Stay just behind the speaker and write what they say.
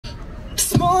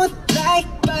Smooth like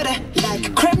butter, like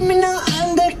a criminal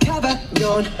undercover.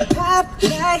 Don't pop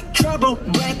like trouble,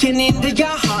 breaking into your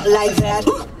heart like that.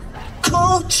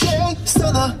 Cool shade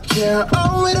stunner, yeah,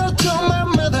 owe it all to my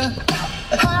mother.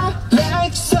 Hot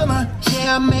like summer,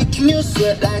 yeah, I'm making you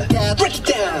sweat like that. Break it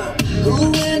down.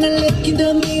 Ooh, when I look in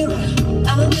the mirror,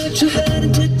 I'm not too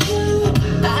hard to do.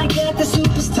 I got the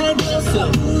superstar glow, so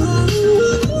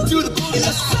ooh, do the booty. It's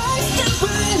a side step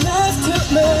right left to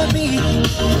my beat.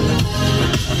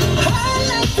 I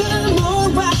like the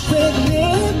moon rock with me,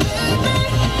 baby.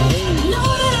 Know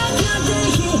that I got the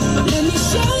heat. Let me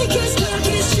show you, 'cause work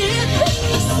is shit.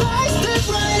 Side step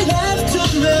right left to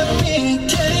my beat.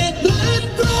 Get it, let it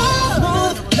roll.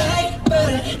 Smooth like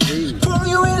butter, pour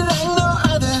you in like no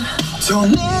other. Don't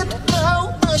need no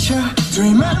pressure to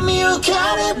remind me you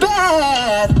got it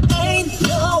bad. Ain't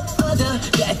no other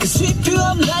that can sweep you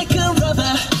up like a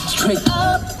rubber. Straight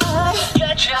up, I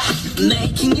gotcha,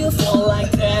 making you fall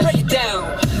like that. Break it down.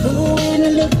 Ooh, when I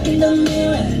look in the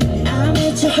mirror, I'm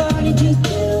at your heart and you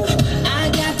do. I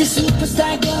got the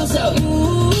superstar glow, so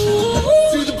ooh,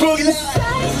 do the boogie line.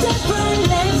 Side step right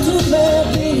left to my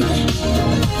beat.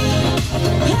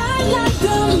 I like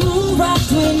the moon rock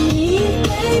with me,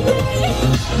 baby.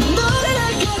 Know that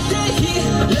I got that heat.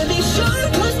 Let me show you,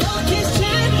 'cause talk is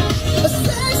shit. A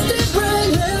side step right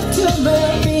left to my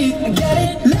beat. Get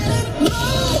it, let it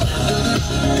roll.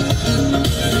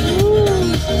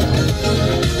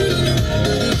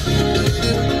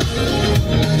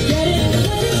 Get it,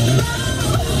 let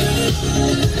it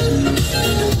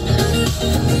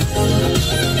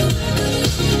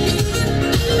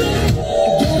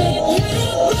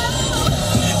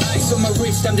Ice on my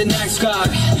wrist, I'm the nice guy.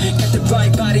 Got the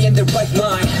right body and the right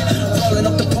mind. Rolling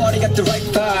up the party, got the right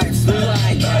vibes. We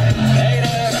like, hey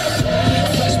there.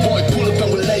 Fresh boy, pull up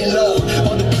and we lay low.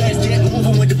 On the bass, get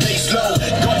moving with the bass low.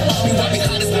 Don't ask me why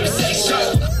behind us when we say show.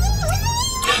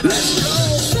 Let's go.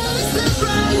 side step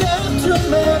right left to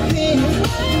my beat.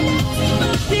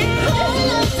 I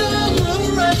like the moon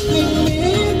rock with me,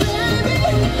 baby.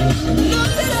 Know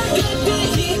that I got the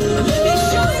heat. Let me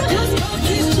show you, 'cause talk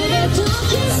is shit.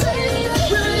 Side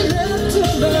step right left to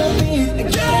my beat.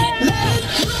 Get it, let it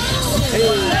roll.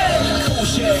 Hey, cool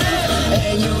shit.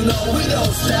 And you know we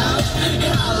don't stop.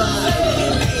 Holla,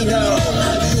 hey, no.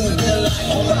 You be like,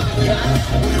 oh my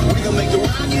God. We gon' make the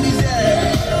rock in his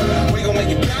head.